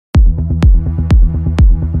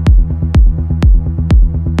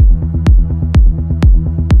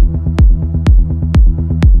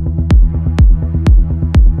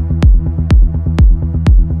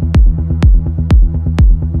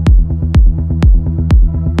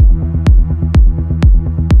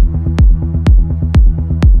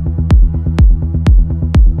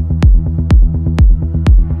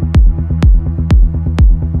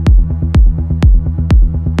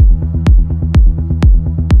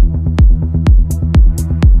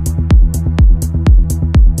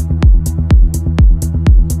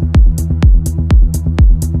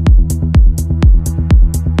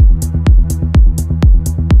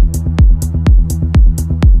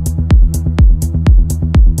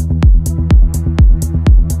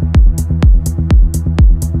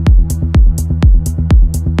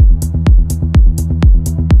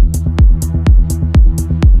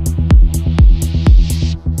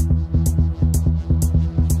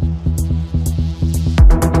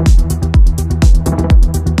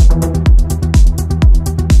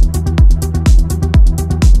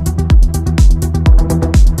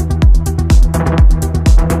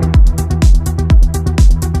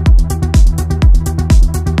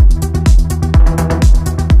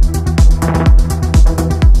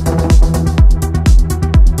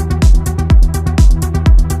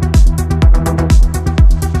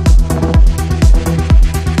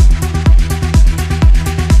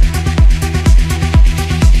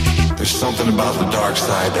something about the dark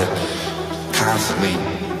side that constantly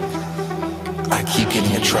I keep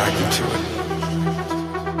getting attracted to it.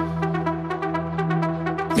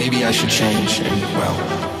 Maybe I should change, and well,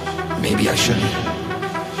 maybe I shouldn't.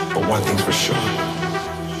 But one thing's for sure,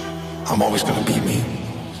 I'm always gonna be me.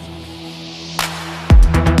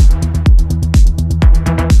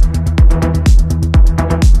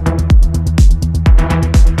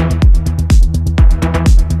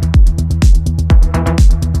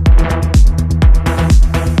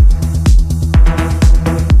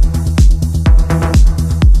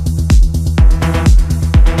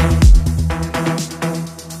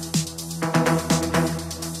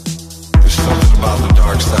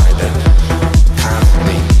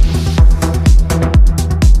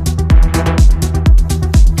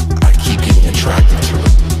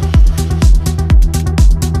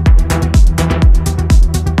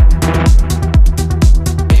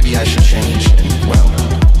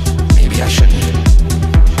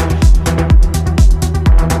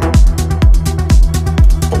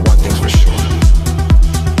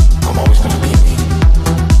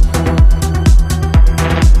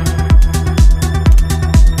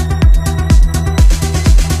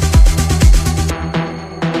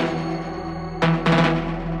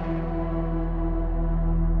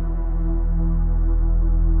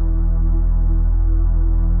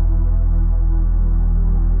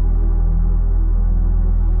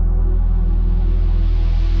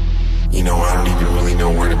 You know, I don't even really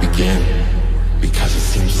know where to begin, because it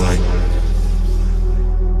seems like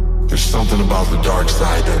there's something about the dark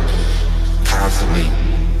side that constantly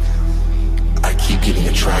I keep getting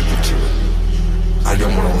attracted to it. I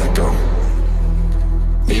don't want to let go.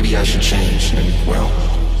 Maybe I should change, and well,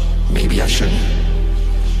 maybe I shouldn't.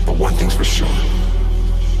 But one thing's for sure,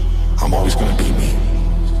 I'm always gonna be me.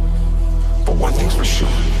 But one thing's for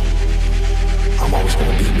sure, I'm always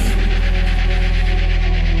gonna be me.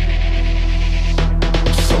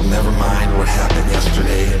 So never mind what happened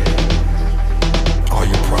yesterday, all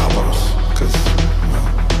your problems, 'cause